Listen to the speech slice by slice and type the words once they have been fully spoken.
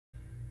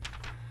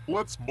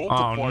Let's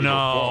multiply your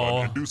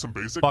fun and do some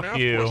basic math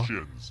you.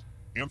 questions.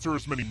 Answer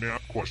as many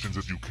math questions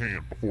as you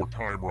can before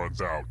time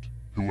runs out.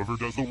 Whoever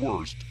does the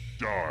worst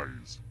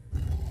dies.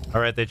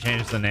 Alright, they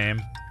changed the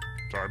name.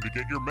 Time to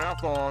get your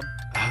math on.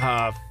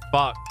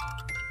 Fuck.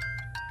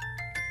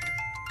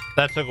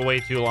 That took way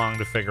too long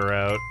to figure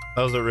out.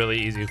 That was a really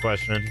easy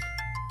question.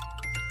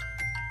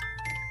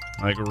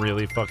 Like,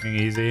 really fucking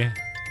easy.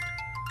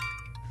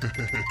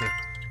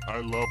 I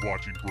love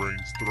watching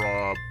brains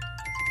throb.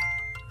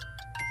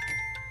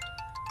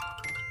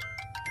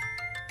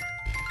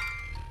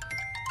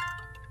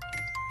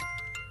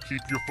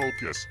 Keep your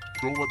focus.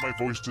 Don't let my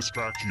voice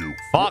distract you.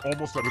 Fuck. We're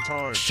almost out of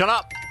time. Shut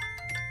up!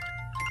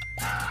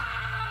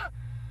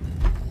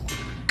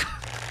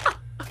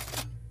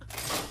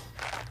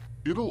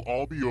 It'll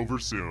all be over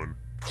soon.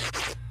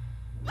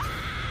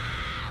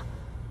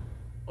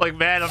 Like,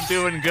 man, I'm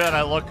doing good.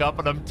 I look up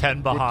and I'm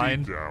 10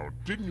 behind. But deep down,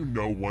 didn't you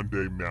know one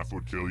day math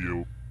would kill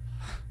you?